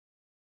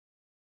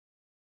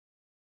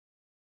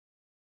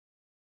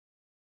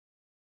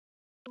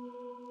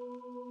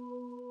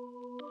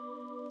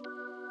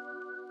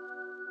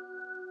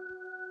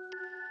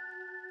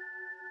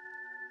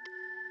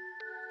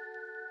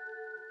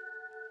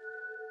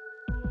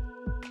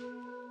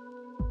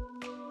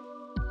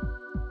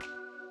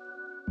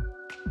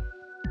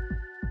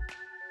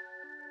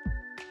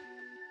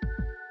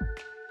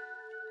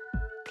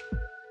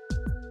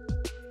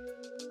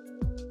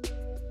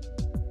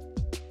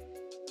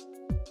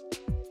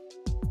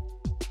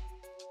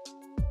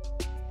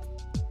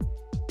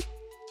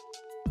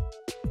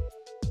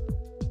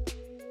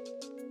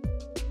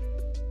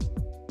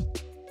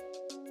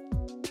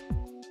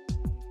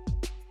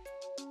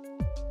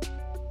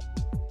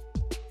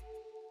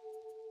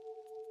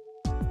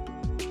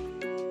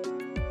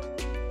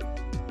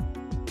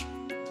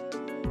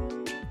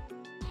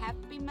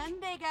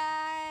Monday,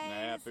 guys.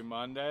 Happy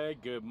Monday.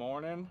 Good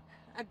morning.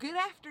 A good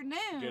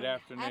afternoon. Good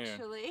afternoon.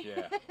 Actually.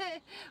 Yeah.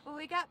 Well,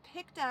 we got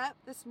picked up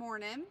this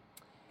morning,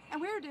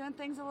 and we were doing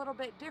things a little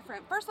bit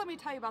different. First, let me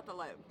tell you about the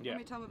load. Yeah. Let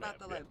me tell them about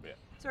the load. Yeah.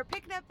 So we're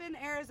picking up in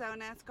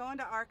Arizona. It's going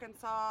to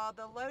Arkansas.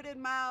 The loaded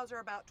miles are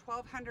about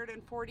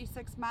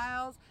 1,246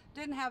 miles.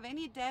 Didn't have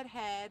any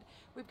deadhead.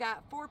 We've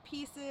got 4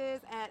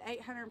 pieces at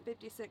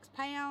 856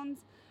 pounds.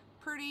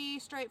 Pretty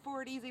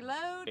straightforward, easy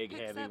load. Big,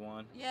 heavy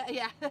one.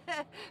 Yeah.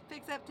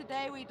 Picks up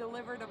today, we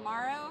deliver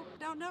tomorrow.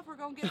 Don't know if we're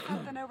going to get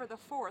something over the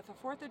 4th. The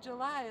 4th of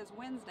July is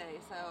Wednesday,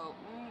 so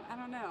I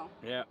don't know.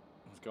 Yeah,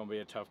 it's going to be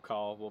a tough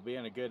call. We'll be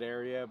in a good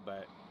area,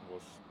 but we'll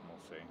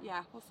see.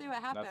 Yeah, we'll see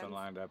what happens. Nothing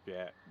lined up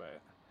yet,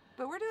 but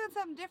we're doing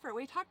something different.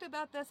 We talked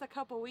about this a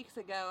couple weeks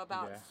ago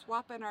about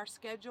swapping our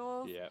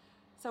schedules. Yep.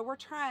 So we're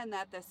trying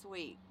that this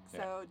week.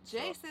 So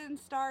Jason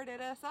started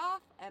us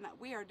off, and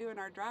we are doing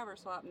our driver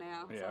swap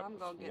now. Yep. So I'm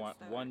going to get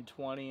started.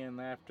 1:20 in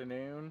the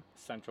afternoon,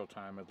 Central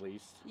Time at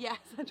least. Yeah,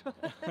 Central.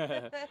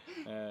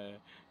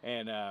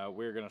 And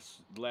we're going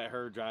to let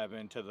her drive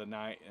into the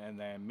night, and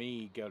then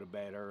me go to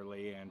bed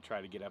early and try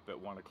to get up at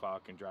 1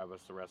 o'clock and drive us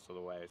the rest of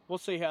the way. We'll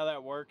see how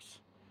that works.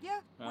 Yeah,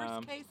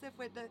 worst case, if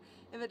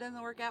it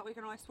doesn't work out, we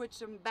can always switch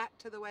them back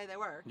to the way they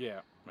were.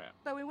 Yeah.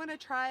 But we want to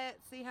try it,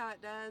 see how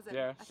it does.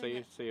 And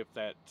see if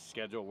that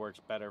schedule works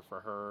better for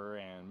her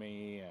and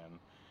me,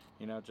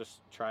 and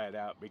just try it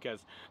out,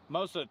 because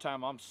most of the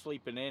time I'm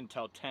sleeping in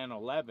till 10,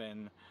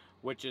 11,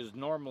 which is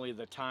normally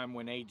the time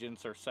when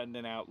agents are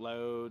sending out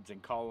loads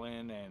and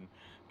calling and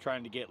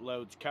trying to get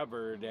loads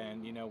covered.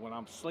 And when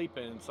I'm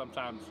sleeping,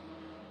 sometimes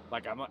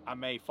like I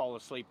may fall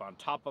asleep on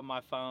top of my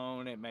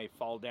phone, it may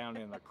fall down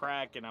in the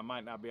crack, and I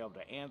might not be able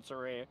to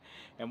answer it,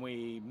 and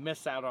we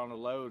miss out on a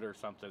load or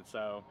something.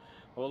 So,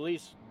 well, at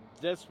least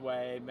this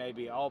way,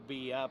 maybe I'll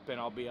be up and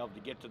I'll be able to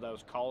get to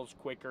those calls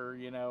quicker.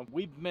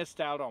 We've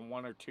missed out on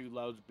 1 or 2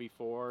 loads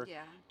before,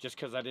 just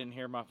because I didn't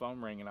hear my phone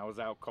ring and I was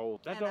out cold.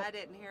 I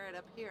didn't hear it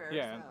up here.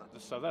 Yeah,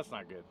 so that's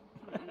not good.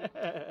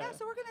 Yeah,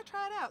 so we're gonna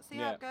try it out, see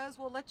how it goes.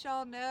 We'll let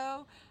y'all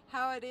know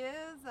how it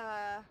is.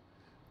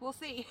 We'll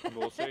see.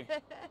 We'll see.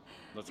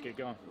 Let's get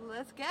going.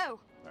 Let's go. All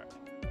right.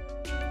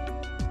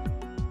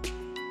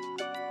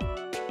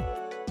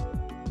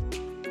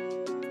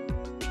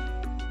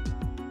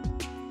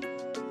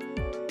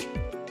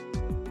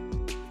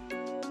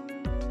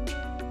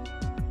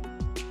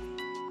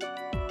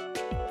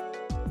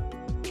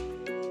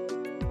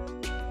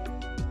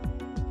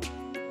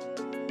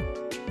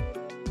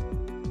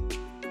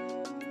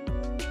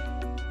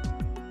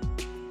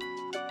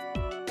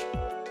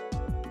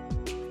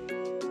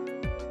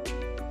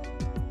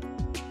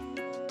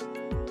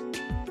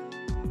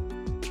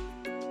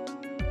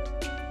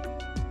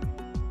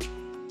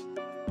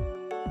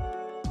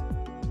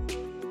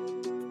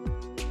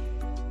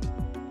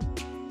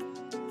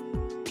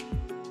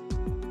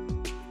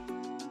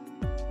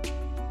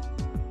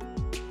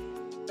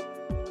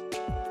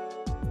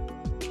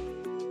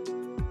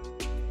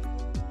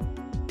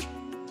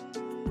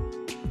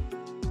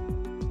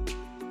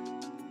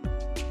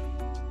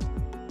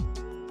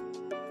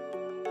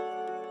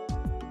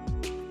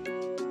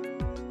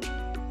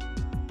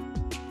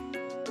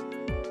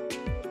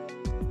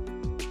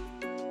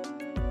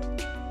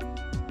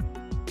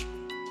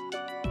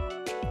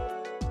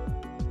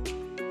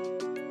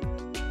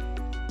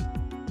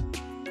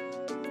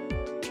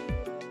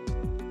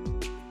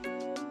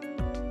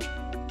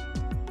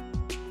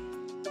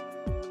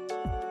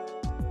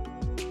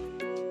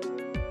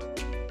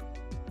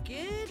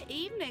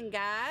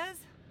 Guys,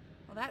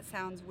 well, that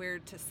sounds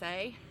weird to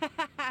say.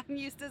 I'm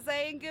used to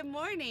saying good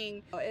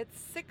morning.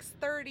 It's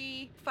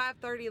 6:30,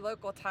 5:30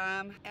 local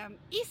time. I'm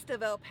east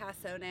of El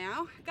Paso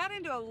now. Got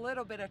into a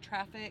little bit of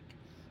traffic,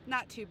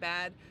 not too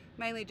bad,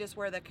 mainly just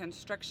where the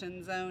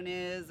construction zone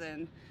is,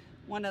 and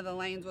one of the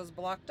lanes was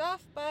blocked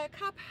off by a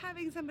cop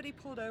having somebody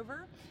pulled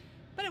over,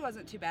 but it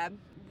wasn't too bad.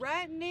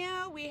 Right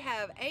now we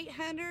have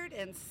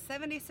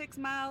 876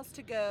 miles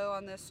to go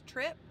on this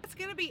trip. It's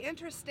gonna be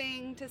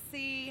interesting to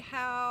see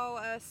how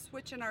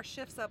switching our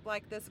shifts up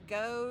like this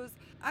goes.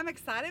 I'm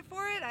excited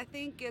for it. I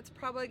think it's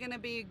probably gonna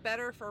be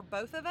better for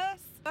both of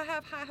us. I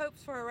have high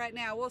hopes for it right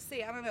now. We'll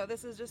see. I don't know.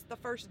 This is just the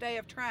first day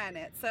of trying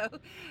it. So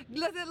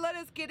let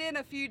us get in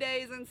a few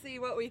days and see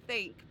what we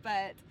think.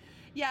 But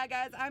Yeah,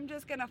 guys, I'm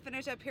just gonna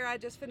finish up here. I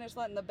just finished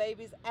letting the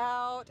babies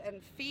out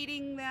and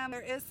feeding them. There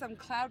is some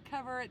cloud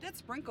cover. It did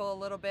sprinkle a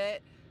little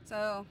bit,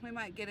 so we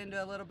might get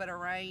into a little bit of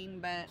rain,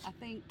 but I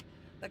think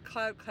the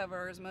cloud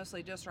cover is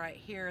mostly just right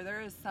here.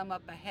 There is some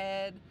up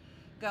ahead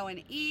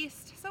going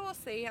east, so we'll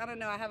see. I don't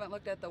know, I haven't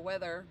looked at the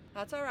weather.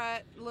 That's all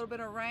right, a little bit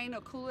of rain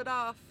will cool it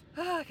off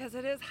because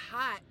it is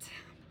hot.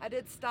 I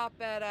did stop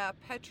at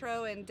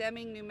Petro in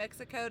Deming, New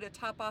Mexico to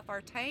top off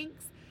our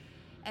tanks.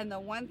 And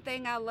the one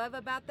thing I love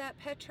about that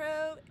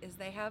Petro is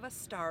they have a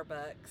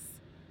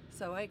Starbucks.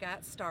 So I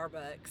got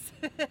Starbucks.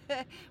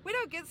 We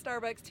don't get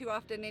Starbucks too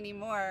often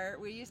anymore.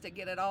 We used to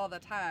get it all the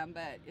time,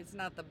 but it's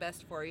not the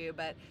best for you.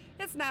 But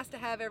it's nice to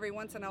have every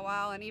once in a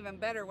while, and even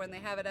better when they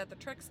have it at the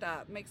truck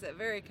stop. Makes it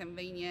very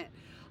convenient.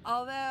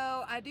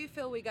 Although I do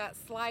feel we got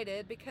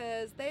slighted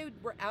because they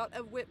were out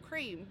of whipped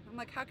cream. I'm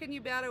like, how can you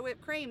be out of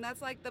whipped cream?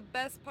 That's like the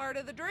best part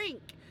of the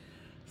drink.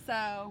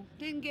 So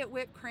didn't get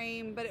whipped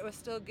cream, but it was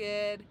still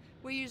good.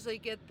 We usually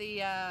get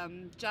the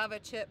Java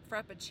chip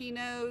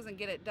frappuccinos and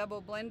get it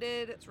double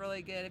blended. It's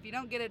really good. If you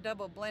don't get it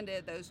double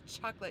blended, those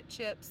chocolate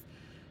chips,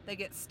 they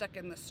get stuck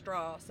in the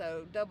straw.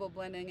 So double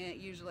blending it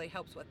usually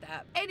helps with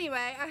that.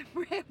 Anyway, I'm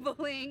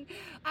rambling.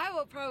 I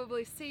will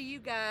probably see you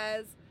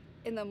guys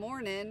in the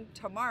morning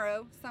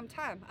tomorrow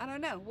sometime. I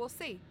don't know, we'll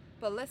see.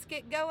 But let's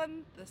get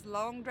going this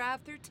long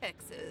drive through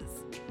Texas.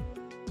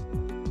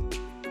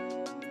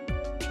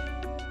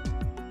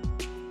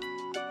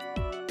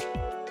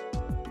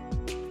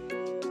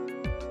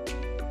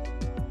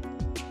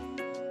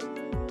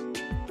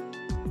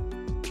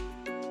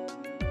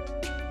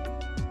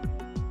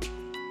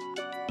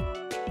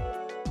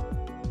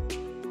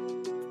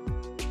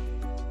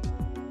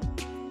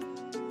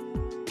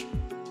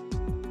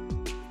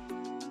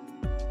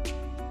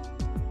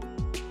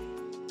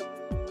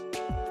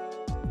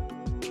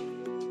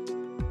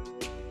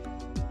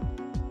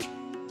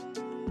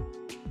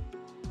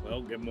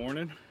 Well, good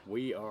morning.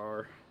 We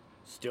are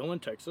still in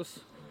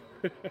Texas.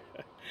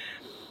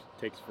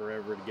 Takes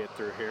forever to get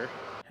through here.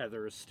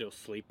 Heather is still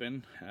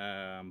sleeping.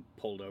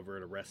 Pulled over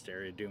at a rest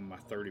area doing my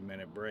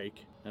 30-minute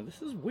break. Now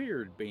this is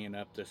weird being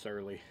up this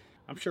early.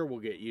 I'm sure we'll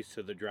get used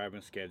to the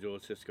driving schedule.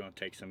 It's just going to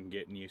take some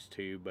getting used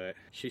to, but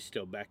she's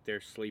still back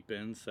there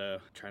sleeping, so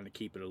trying to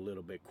keep it a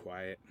little bit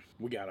quiet.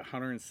 We got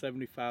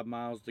 175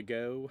 miles to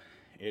go.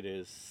 It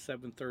is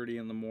 7:30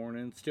 in the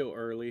morning, still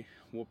early.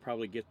 We'll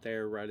probably get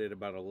there right at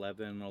about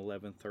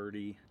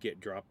 11:30,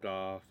 get dropped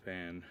off,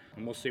 and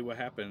we'll see what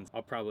happens.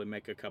 I'll probably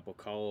make a couple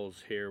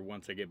calls here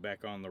once I get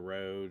back on the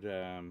road,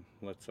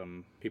 let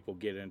some people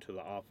get into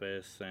the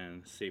office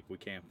and see if we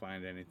can't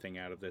find anything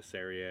out of this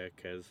area,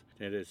 because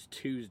it is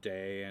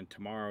Tuesday and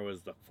tomorrow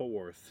is the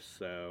 4th,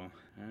 so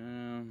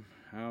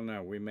I don't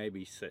know. We may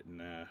be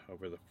sitting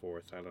over the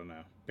 4th. I don't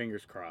know.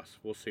 Fingers crossed.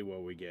 We'll see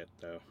what we get,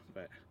 though.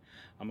 But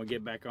I'm going to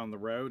get back on the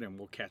road, and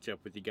we'll catch up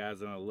with you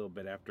guys in a little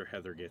bit after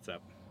Heather gets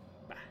up.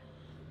 Bye.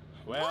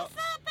 Well, what's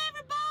up,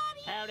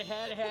 everybody? Howdy,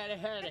 howdy, howdy,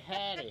 howdy,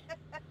 howdy.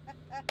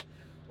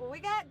 Well, we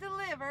got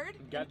delivered.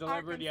 Got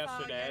delivered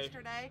yesterday.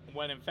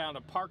 Went and found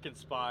a parking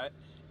spot,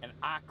 and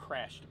I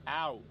crashed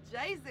out.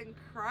 Jason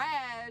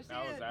crashed.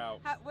 I was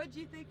out. What'd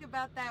you think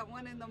about that,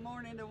 1 in the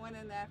morning to 1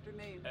 in the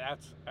afternoon?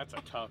 That's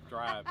a tough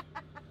drive.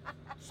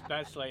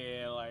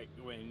 Especially like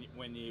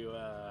when you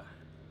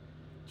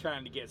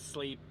trying to get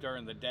sleep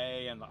during the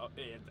day, and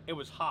it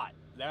was hot.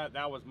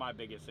 That was my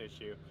biggest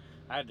issue.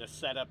 I had to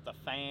set up the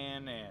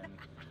fan, and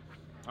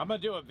I'm gonna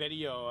do a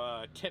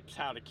video tips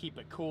how to keep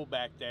it cool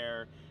back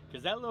there,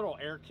 because that little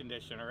air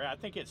conditioner, I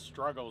think it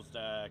struggles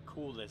to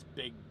cool this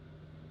big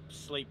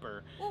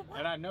sleeper. Well,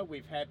 and I know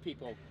we've had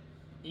people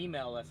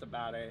email us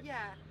about it.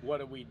 Yeah. What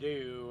do we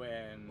do?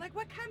 And like,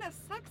 what kind of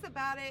sucks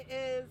about it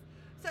is,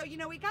 so you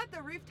know, we got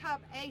the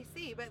rooftop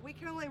AC, but we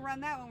can only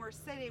run that when we're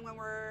sitting, when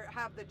we're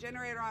have the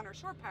generator on or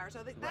shore power.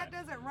 So that Right.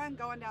 doesn't run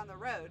going down the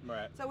road.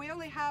 Right. So we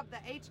only have the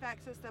HVAC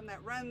system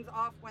that runs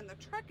off when the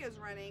truck is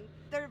running.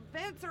 Their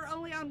vents are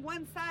only on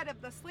one side of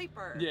the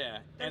sleeper. Yeah.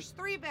 There's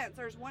 3 vents.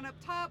 There's one up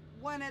top,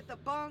 one at the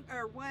bunk,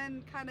 or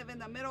one kind of in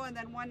the middle, and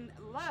then one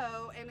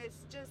low. And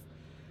it's just,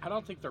 I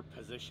don't think they're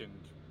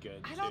positioned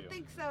good. I don't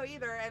think so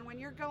either. And when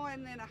you're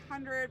going in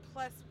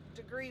 100+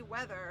 degree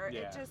weather,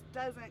 Yeah. it just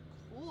doesn't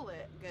cool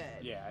it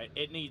good. Yeah,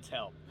 it needs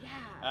help.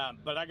 Yeah.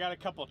 But I got a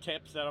couple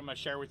tips that I'm going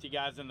to share with you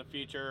guys in the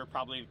future,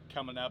 probably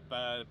coming up,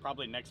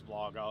 probably next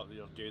vlog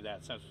you'll do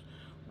that, since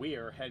we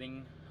are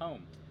heading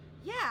home.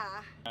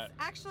 Yeah, it's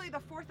actually the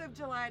 4th of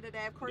July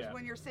today. Of course, Yeah.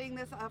 when you're seeing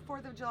this,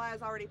 4th of July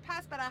is already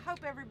passed, but I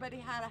hope everybody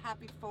had a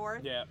happy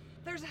 4th. Yeah.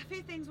 There's a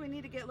few things we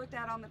need to get looked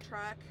at on the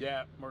truck.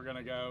 Yeah, we're going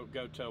to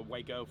go to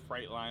Waco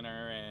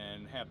Freightliner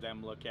and have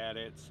them look at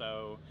it,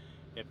 so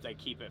if they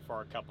keep it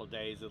for a couple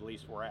days, at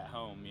least we're at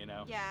home, you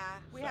know. Yeah,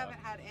 we So. haven't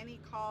had any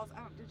calls.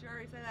 Oh, did you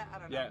already say that? I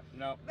don't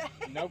know.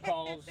 Yeah, no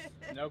calls,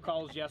 no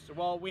calls yesterday.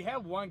 Well, we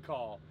have one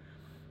call.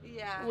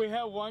 Yeah. We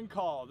have one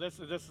call. This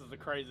is the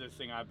craziest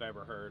thing I've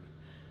ever heard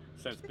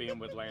since being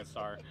with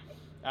Landstar.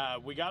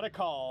 We got a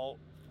call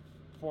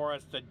for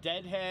us to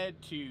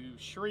Deadhead to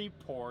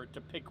Shreveport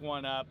to pick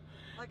one up.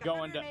 Like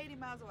going 180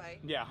 miles away.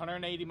 Yeah,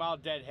 180 mile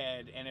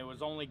Deadhead, and it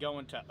was only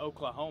going to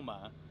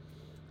Oklahoma,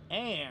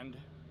 and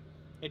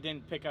it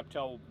didn't pick up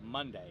till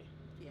Monday.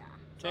 Yeah,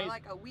 so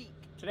like a week.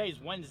 Today's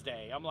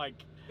Wednesday. I'm like,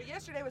 but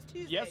yesterday was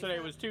Tuesday. Yesterday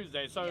was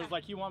Tuesday, so it was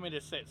like, you want me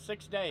to sit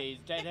 6 days,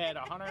 Deadhead,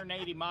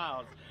 180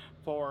 miles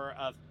for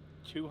a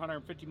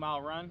 250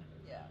 mile run?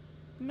 Yeah.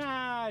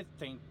 Nah, I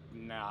think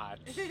not.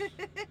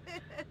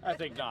 I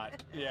think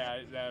not. Yeah,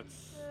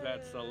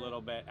 that's a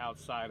little bit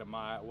outside of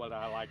what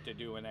I like to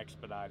do in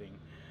expediting.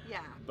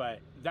 Yeah. But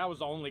that was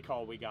the only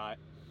call we got.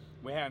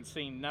 We hadn't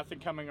seen nothing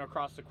coming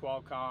across the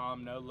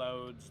Qualcomm, no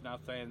loads,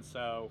 nothing.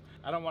 So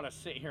I don't want to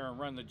sit here and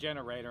run the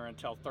generator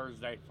until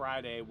Thursday,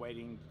 Friday,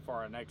 waiting for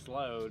our next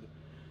load.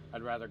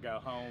 I'd rather go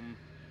home,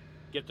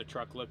 get the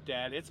truck looked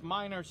at. It's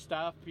minor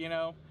stuff, you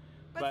know.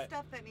 But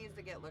stuff that needs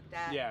to get looked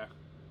at. Yeah.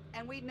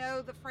 And we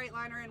know the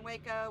Freightliner in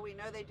Waco. We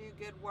know they do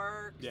good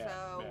work. Yeah,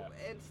 so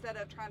instead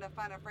of trying to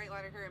find a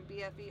Freightliner here in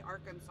BFE,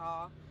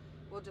 Arkansas,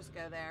 we'll just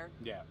go there.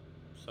 Yeah.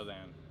 So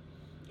then,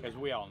 because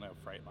we all know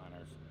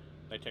Freightliners,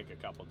 they take a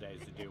couple days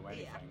to do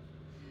anything.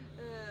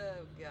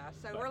 Oh gosh.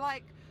 So we're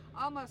like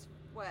almost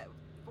what,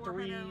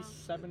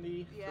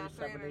 370? Yeah,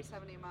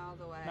 370 miles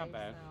away. Not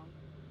bad.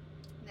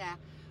 So, yeah.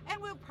 And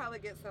we'll probably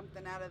get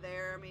something out of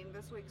there. I mean,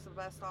 this week's a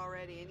bust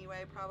already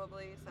anyway,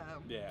 probably. So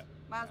yeah,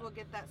 might as well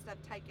get that stuff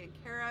taken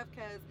care of,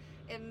 because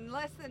in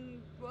less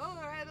than, well,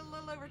 right, a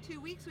little over 2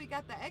 weeks, we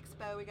got the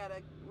expo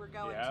we're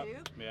going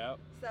to. Yeah.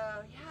 So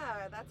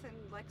yeah, that's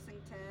in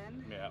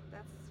Lexington. Yeah.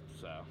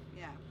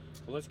 Yeah.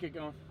 Well, let's get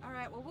going. All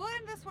right. Well, we'll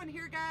end this one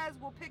here, guys.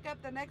 We'll pick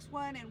up the next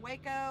one in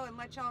Waco and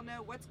let y'all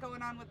know what's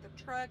going on with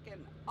the truck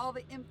and all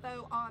the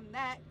info on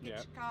that. Get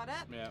you caught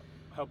up. Yeah.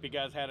 Hope you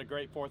guys had a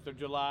great 4th of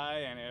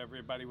July and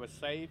everybody was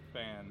safe.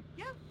 And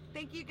yeah.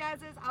 Thank you guys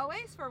as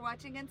always for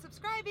watching and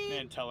subscribing.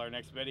 Until our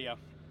next video.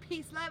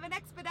 Peace, love, and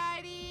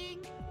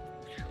expediting.